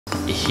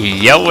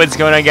Yo, what's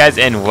going on, guys,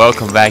 and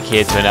welcome back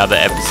here to another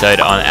episode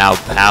on our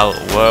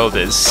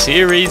Palworld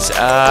series.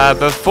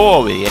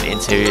 Before we get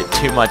into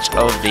too much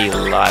of the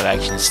live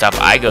action stuff,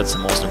 I got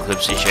some awesome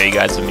clips to show you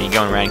guys of me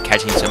going around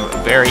catching some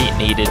very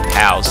needed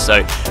pals.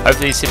 So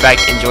hopefully sit back,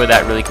 enjoy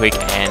that really quick,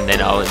 and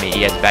then I'll meet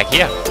you guys back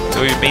here.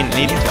 So we've been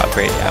needing to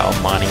upgrade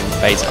our mining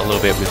base a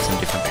little bit with some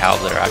different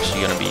pals that are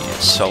actually going to be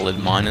solid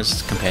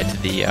miners compared to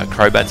the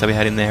crowbats that we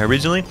had in there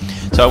originally.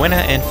 So I went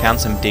out and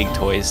found some dig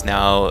toys.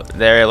 Now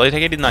they're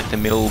located in like the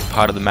middle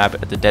part of the map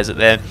at the desert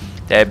there.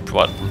 They're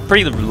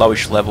pretty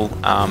lowish level,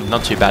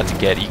 not too bad to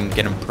get. You can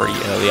get them pretty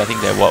early. I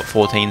think they're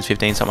 14s,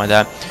 15, something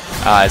like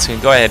that. So you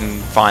can go ahead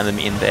and find them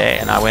in there,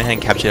 and I went ahead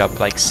and captured up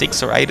like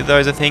 6 or 8 of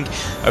those, I think,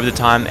 over the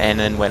time, and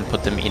then went and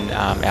put them in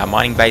our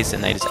mining base,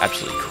 and they just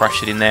absolutely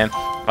crushed it in there.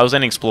 I was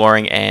then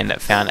exploring and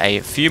found a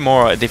few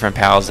more different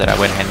pals that I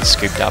went ahead and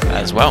scooped up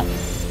as well.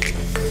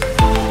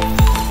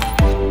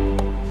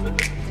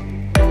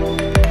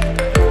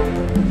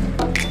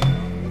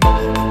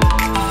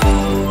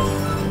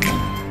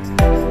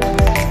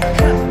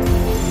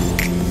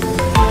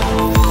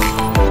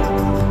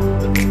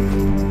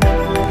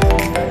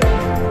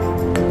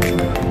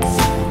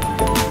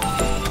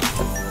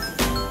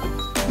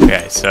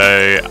 Okay, so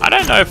I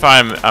don't know if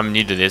I'm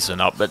new to this or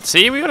not, but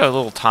see, we got a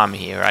little timer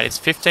here, right? It's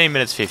 15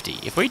 minutes 50.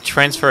 If we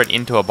transfer it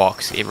into a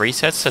box, it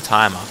resets the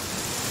timer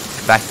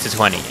back to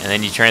 20, and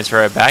then you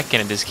transfer it back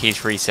and it just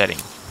keeps resetting.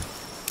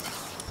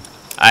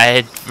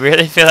 I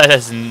really feel like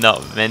that's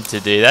not meant to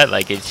do that.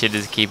 Like, it should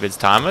just keep its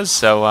timers.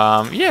 So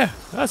yeah,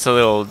 that's a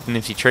little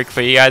nifty trick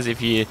for you guys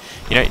if you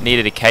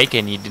needed a cake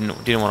and you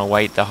didn't want to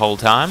wait the whole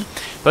time.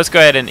 Let's go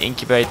ahead and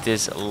incubate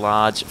this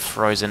large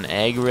frozen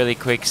egg really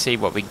quick, see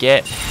what we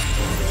get.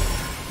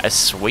 A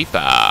sweeper.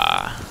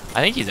 I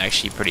think he's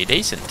actually pretty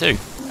decent too.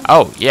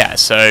 Oh yeah,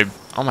 so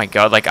oh my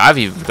god, like I've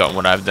even forgotten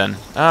what I've done.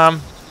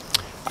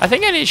 I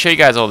think I need to show you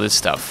guys all this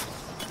stuff.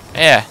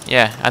 Yeah,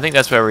 I think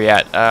that's where we're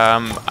at.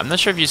 I'm not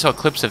sure if you saw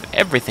clips of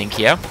everything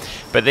here,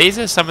 but these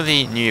are some of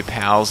the new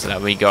pals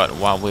that we got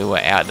while we were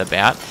out and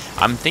about.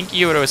 I'm thinking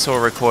you would have saw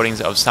recordings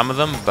of some of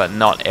them, but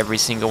not every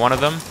single one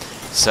of them.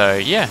 So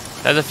yeah,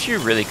 there's a few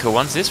really cool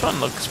ones. This one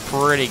looks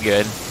pretty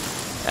good.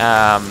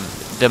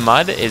 The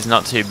mud is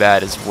not too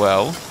bad as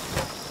well.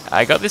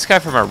 I got this guy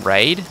from a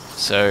raid,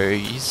 so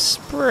he's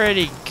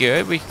pretty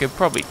good. We could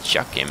probably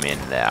chuck him in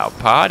our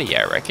party,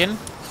 I reckon.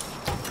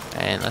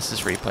 And let's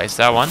just replace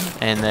that one.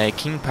 And the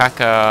King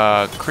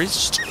Packer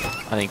Christ,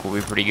 I think, will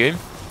be pretty good.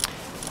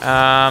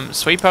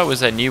 Sweeper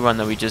was a new one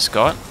that we just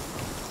got.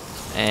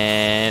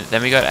 And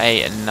then we got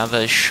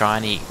another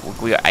shiny,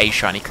 we got a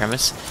shiny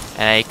Cremis,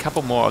 and a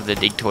couple more of the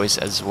dig toys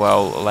as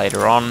well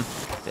later on.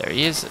 There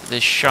he is,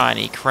 the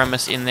shiny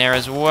Cremis in there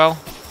as well.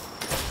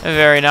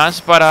 Very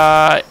nice, but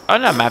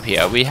on our map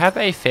here, we have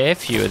a fair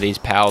few of these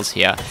pals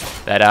here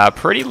that are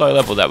pretty low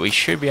level that we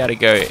should be able to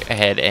go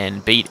ahead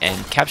and beat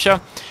and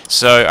capture.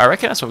 So I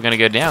reckon that's what we're going to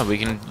go down. We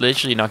can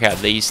literally knock out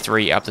these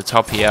 3 up the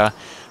top here,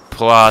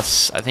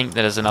 plus I think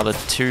there's another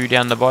 2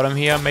 down the bottom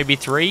here, maybe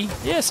 3,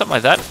 yeah,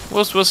 something like that.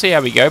 We'll see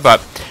how we go, but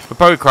we'll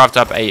probably craft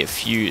up a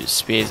few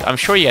spears. I'm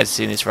sure you guys have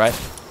seen this, right?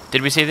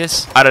 Did we see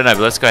this? I don't know,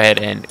 but let's go ahead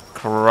and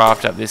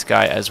craft up this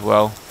guy as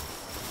well.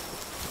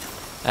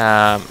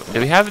 Do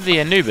we have the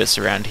Anubis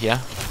around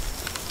here?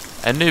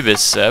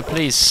 Anubis, sir,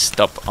 please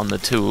stop on the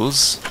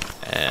tools.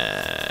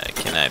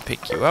 Can I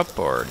pick you up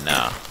or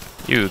nah?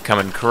 You come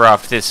and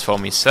craft this for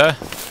me, sir.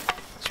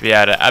 Should be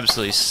able to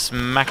absolutely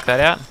smack that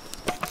out.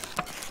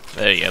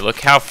 There you go,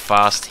 look how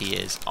fast he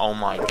is. Oh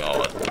my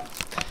god.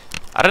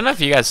 I don't know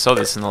if you guys saw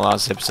this in the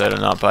last episode or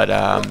not,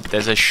 but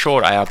there's a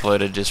short I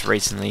uploaded just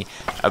recently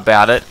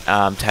about it, to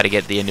how to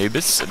get the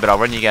Anubis, but I'll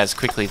run you guys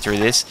quickly through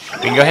this.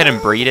 We can go ahead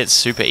and breed it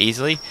super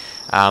easily.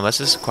 Let's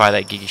just acquire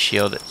that Giga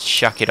Shield,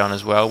 chuck it on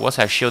as well. What's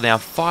our shield now?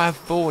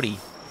 540.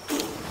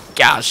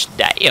 Gosh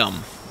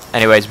damn.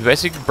 Anyways, we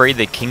basically breed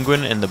the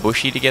Kinguin and the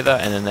Bushy together,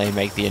 and then they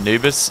make the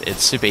Anubis.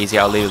 It's super easy.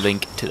 I'll leave a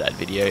link to that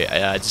video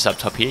just up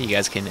top here. You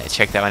guys can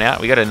check that one out.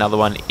 We got another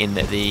one in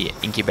the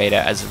incubator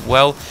as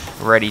well,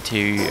 ready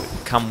to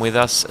come with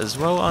us as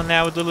well on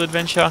our little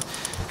adventure.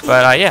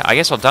 But yeah, I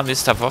guess I'll dump this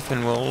stuff off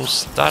and we'll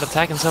start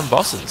attacking some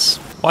bosses.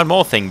 One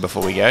more thing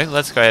before we go.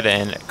 Let's go ahead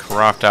and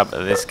craft up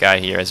this guy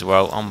here as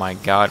well. Oh my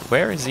god,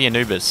 where is the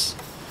Anubis?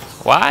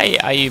 Why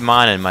are you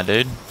mining, my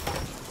dude?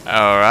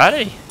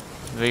 Alrighty.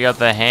 We got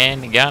the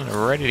handgun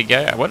ready to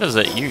go. What does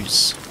it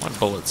use? What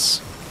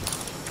bullets?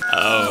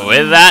 Oh,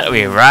 with that,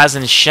 we rise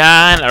and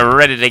shine,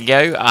 ready to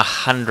go.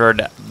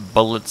 100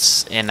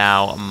 bullets in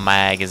our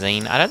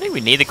magazine. I don't think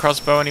we need the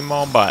crossbow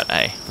anymore, but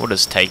hey, we'll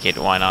just take it.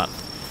 Why not?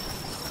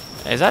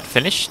 Is that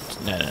finished?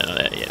 No,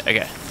 not yet.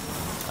 Okay.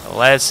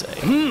 Let's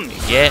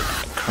get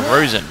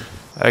cruising.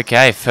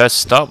 Okay, first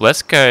stop.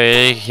 Let's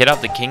go hit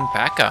up the King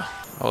Packer.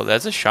 Oh,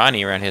 there's a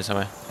shiny around here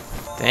somewhere.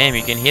 Damn,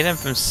 you can hear them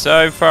from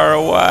so far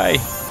away.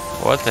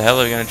 What the hell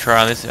are we going to try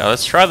on this? Oh,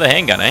 let's try the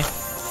handgun, eh?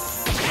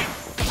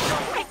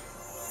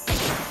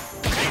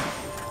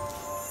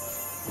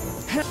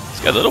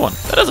 Let's go, little one.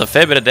 That does a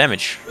fair bit of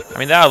damage. I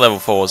mean, they are level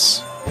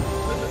 4s.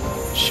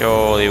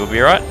 Surely we'll be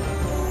right.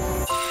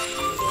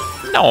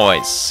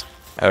 Nice.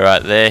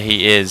 Alright, there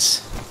he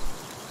is.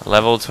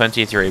 Level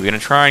 23. We're going to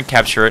try and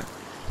capture it.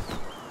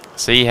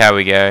 See how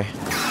we go.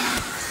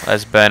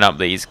 Let's burn up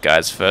these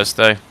guys first,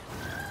 though.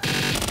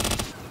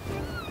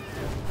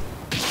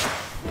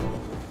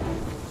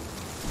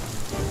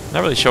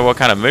 Not really sure what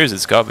kind of moves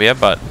it's got here,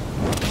 but...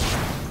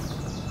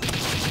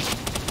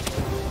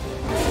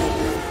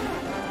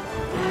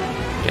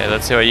 yeah,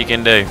 let's see what you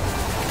can do.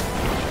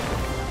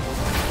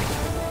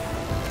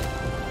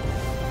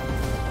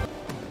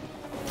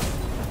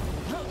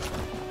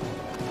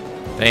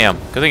 Damn,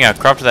 good thing I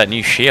crafted that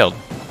new shield.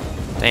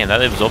 Damn,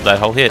 that absorbed that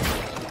whole hit.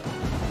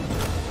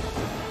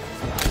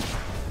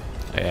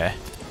 Yeah.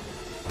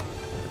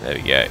 There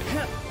we go.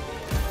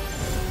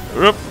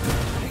 Whoop.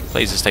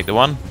 Please just take the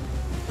one.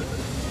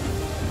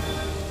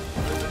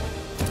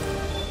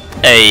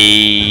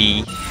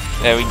 Hey,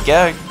 there we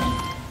go.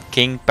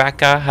 King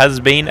Packer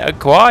has been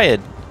acquired.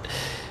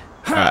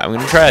 Alright, I'm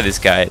gonna try this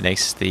guy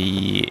next.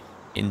 The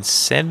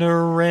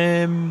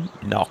Incinerem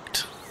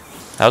knocked.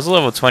 That was a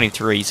level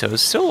 23, so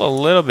it's still a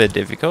little bit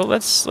difficult.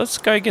 Let's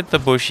go get the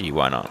bushy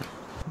one on.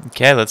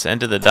 Okay, let's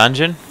enter the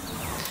dungeon.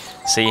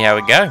 See how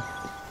we go.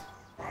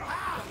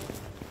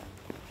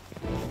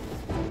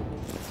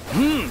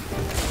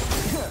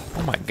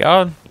 Oh my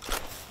god.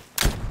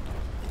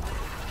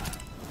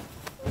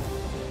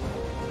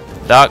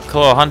 Dark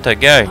Claw Hunter,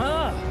 go.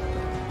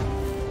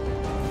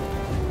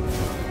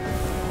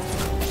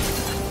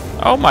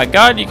 Oh my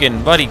god, you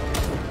can bloody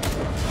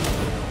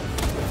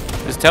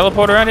just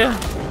teleport around here?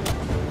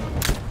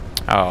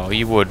 Oh,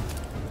 you would.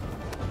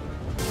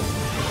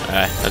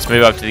 Alright, let's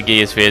move up to the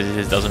Geosphere if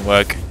this doesn't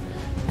work.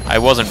 I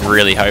wasn't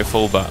really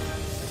hopeful, but...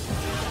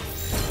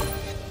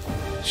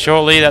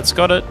 surely that's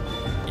got it.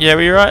 Yeah,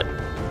 we're right.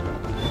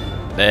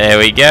 There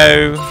we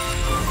go.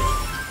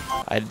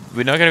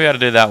 We're not going to be able to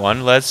do that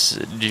one. Let's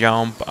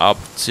jump up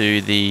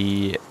to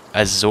the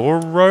Azure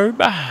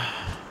Robe.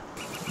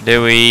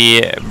 Do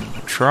we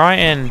try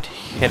and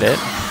hit it?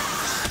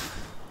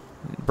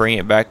 Bring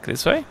it back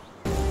this way?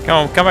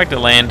 Come on, come back to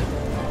land.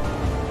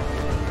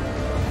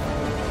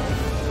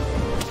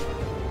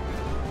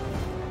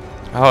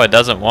 Oh, it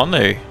doesn't want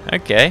to.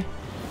 Okay.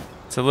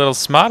 It's a little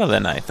smarter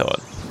than I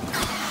thought.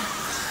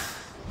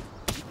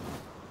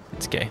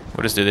 It's okay.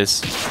 We'll just do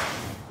this.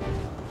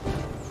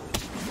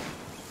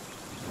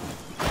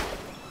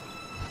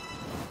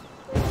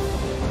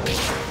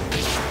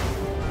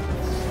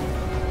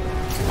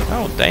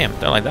 Oh, damn.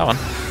 Don't like that one.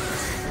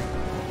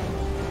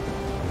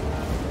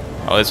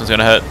 Oh, this one's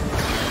gonna hurt.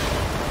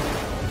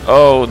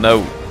 Oh, no.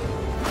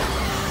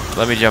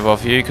 Let me jump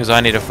off you, because I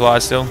need to fly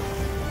still.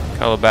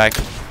 Color back.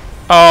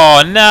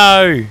 Oh,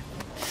 no!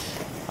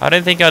 I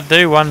don't think I'd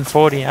do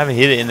 140. I haven't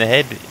hit it in the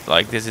head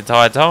like this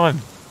entire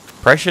time.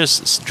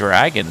 Precious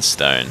Dragon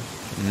Stone.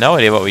 No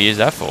idea what we use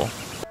that for.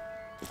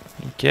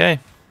 Okay.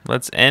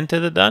 Let's enter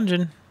the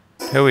dungeon.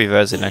 Who are we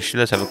versing? Actually,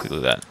 let's have a quick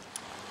look at that.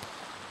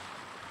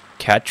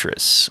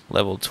 Catris,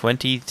 level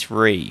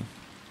 23.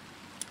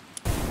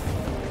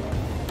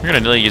 I'm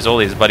gonna nearly use all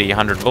these bloody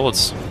 100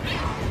 bullets.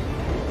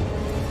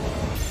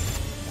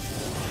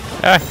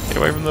 Ah, get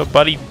away from the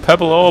bloody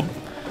purple orb.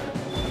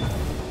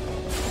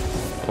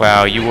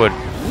 Wow, you would.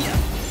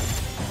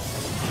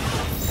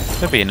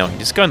 Don't be annoying,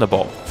 just go in the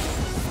ball.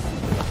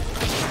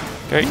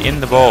 Go in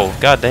the ball,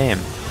 god damn.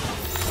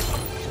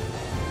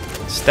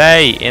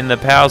 Stay in the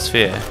power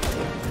sphere.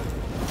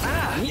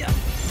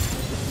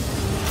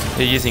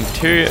 You're using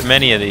too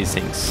many of these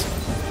things.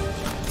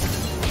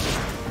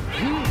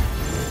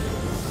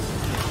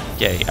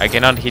 Okay, I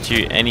cannot hit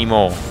you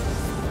anymore.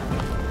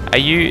 Are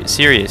you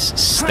serious?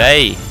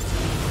 Stay.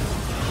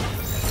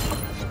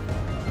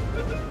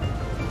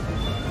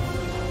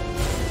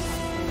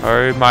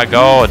 Oh my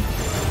god.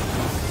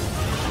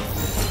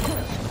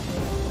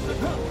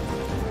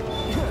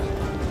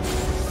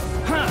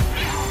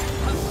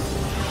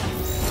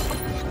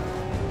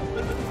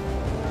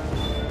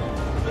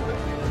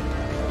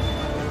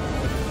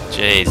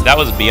 Jeez, that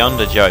was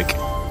beyond a joke.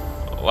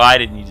 Why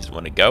didn't you just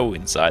want to go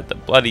inside the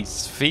bloody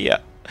sphere?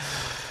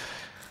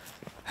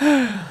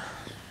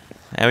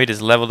 And we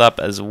just leveled up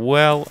as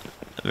well.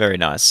 Very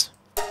nice.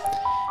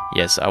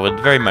 Yes, I would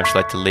very much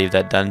like to leave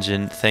that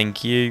dungeon.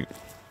 Thank you.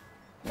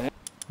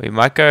 We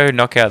might go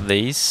knock out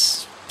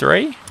these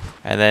 3.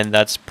 And then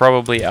that's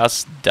probably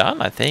us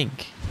done, I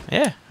think.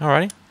 Yeah,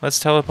 alrighty. Let's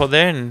teleport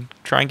there and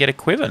try and get a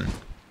Quiven.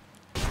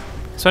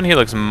 This one here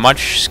looks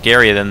much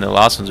scarier than the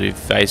last ones we've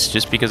faced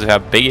just because of how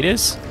big it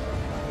is.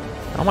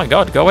 Oh my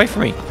god, go away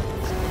from me.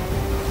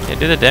 Yeah,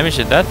 do the damage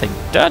to that thing.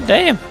 God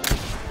damn.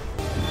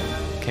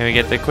 Can we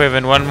get the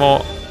Quiven one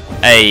more?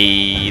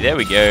 Hey, there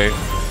we go.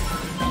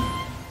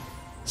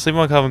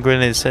 Sleepwalk Carbon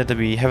Grenade is said to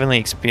be heavenly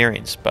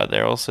experienced, but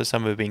there are also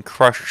some who have been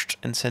crushed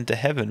and sent to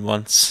heaven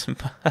once.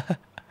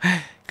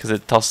 Because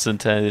it tossed and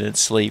turned in its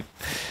sleep.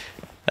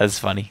 That's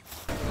funny.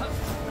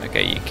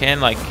 Okay, you can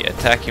like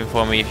attack him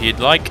for me if you'd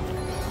like.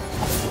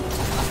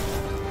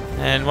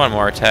 And one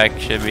more attack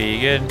should be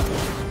good.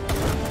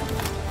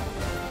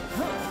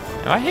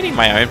 Am I hitting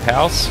my own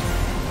pals?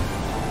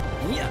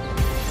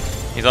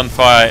 He's on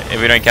fire. If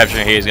we don't capture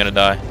him here, he's gonna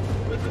die.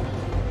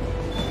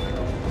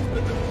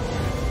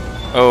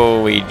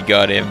 Oh, we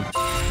got him.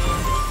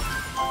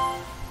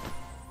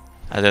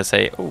 As I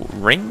say, oh,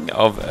 Ring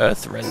of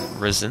Earth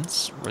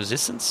Resistance?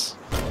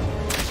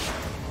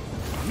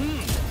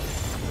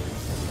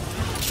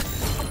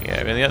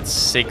 Yeah, we only got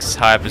 6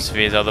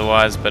 hyperspheres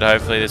otherwise, but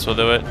hopefully this will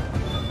do it.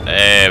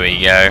 There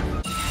we go.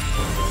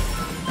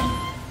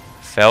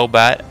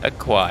 Felbat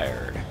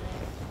acquired.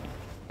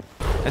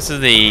 This is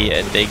the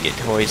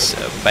Digitoys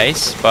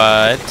base,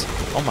 but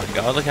oh my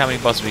god, look how many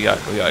bosses we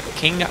got. We got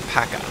King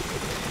Paka,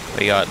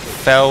 we got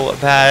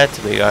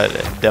Felbat, we got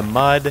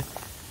Demud,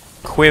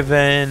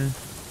 Quiven,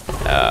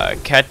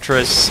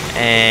 Catras,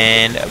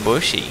 and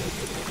Bushy.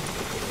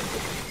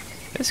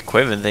 This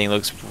Quiven thing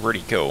looks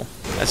pretty cool.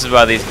 This is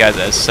why these guys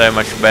are so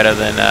much better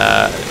than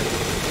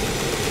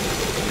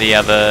the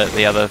other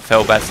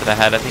Felbats that I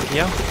had, I think,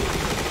 here.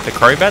 The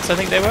Crowbats, I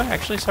think they were,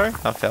 actually, sorry.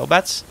 Not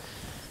Felbats.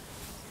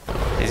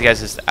 These guys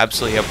just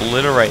absolutely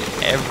obliterate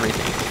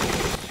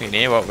everything. You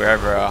know what, we're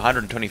over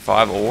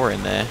 125 ore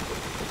in there.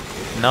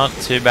 Not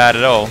too bad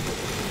at all.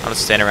 I'll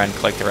just stand around and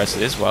collect the rest of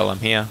this while I'm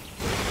here.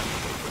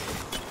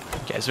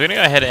 Okay, so we're going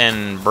to go ahead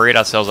and breed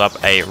ourselves up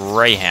a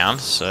Rayhound.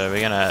 So we're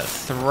going to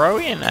throw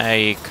in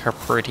a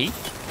Capriti.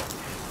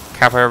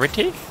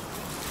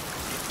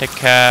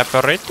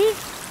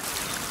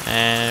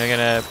 And we're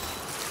going to...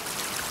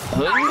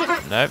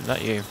 Nope,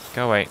 not you.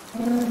 Go away.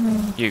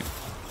 You.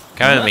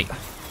 Come with me.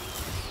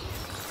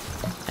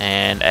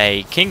 And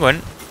a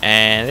Kingwin.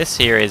 And this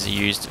here is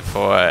used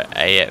for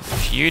a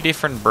few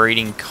different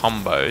breeding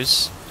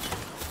combos.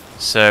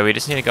 So we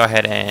just need to go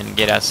ahead and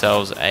get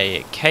ourselves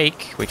a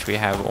cake, which we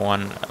have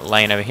one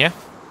laying over here.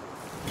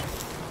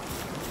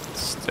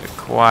 Just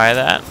acquire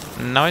that.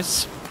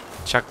 Nice.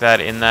 Chuck that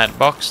in that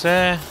box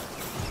there.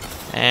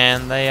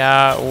 And they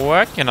are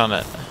working on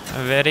it.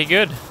 Very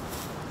good.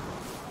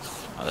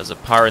 Oh, there's a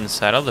Pyron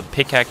saddle, the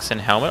pickaxe and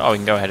helmet. Oh, we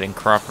can go ahead and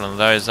craft one of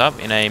those up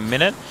in a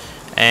minute.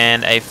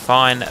 And a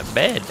fine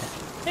bed.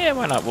 Yeah,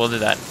 why not? We'll do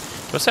that.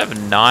 We also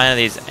have 9 of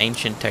these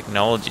ancient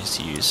technologies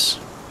to use.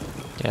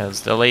 Yeah,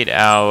 let's delete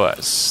our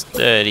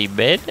sturdy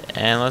bed.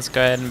 And let's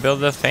go ahead and build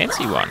the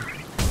fancy one.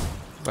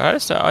 But I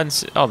just,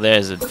 oh,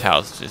 there's a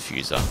power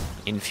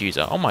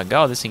infuser. Oh my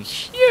god, this thing's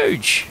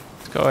huge.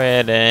 Let's go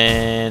ahead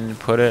and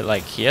put it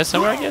like here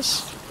somewhere, I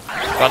guess.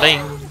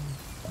 Ba-ding.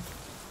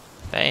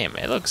 Damn,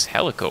 it looks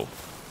hella cool.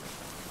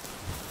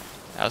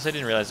 I also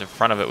didn't realize the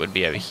front of it would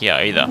be over here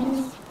either.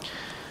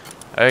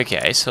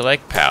 Okay,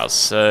 select powers.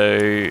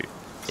 So,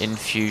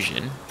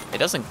 infusion. It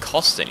doesn't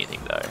cost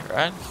anything though,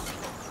 right?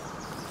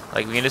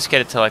 Like, we can just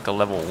get it to like a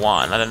level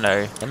 1. I don't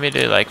know. Let me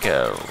do like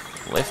a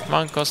lift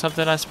monk or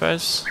something, I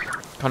suppose.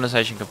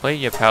 Condensation complete.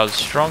 Your power's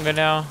stronger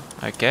now.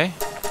 Okay.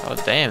 Oh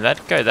damn, that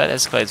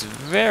escalates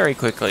very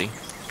quickly.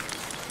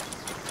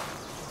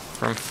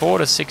 From 4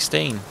 to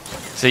 16.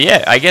 So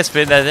yeah, I guess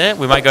with that there,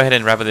 we might go ahead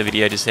and wrap up the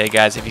video just there,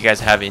 guys. If you guys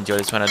have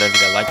enjoyed this one, don't forget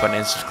that like button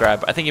and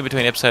subscribe. I think in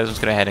between episodes, I'm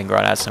just going to go ahead and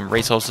grind out some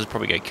resources.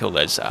 Probably go kill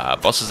those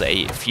bosses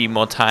a few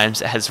more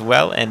times as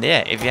well. And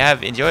yeah, if you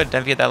have enjoyed,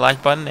 don't forget that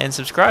like button and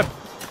subscribe.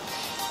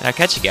 And I'll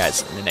catch you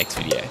guys in the next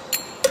video.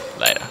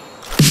 Later.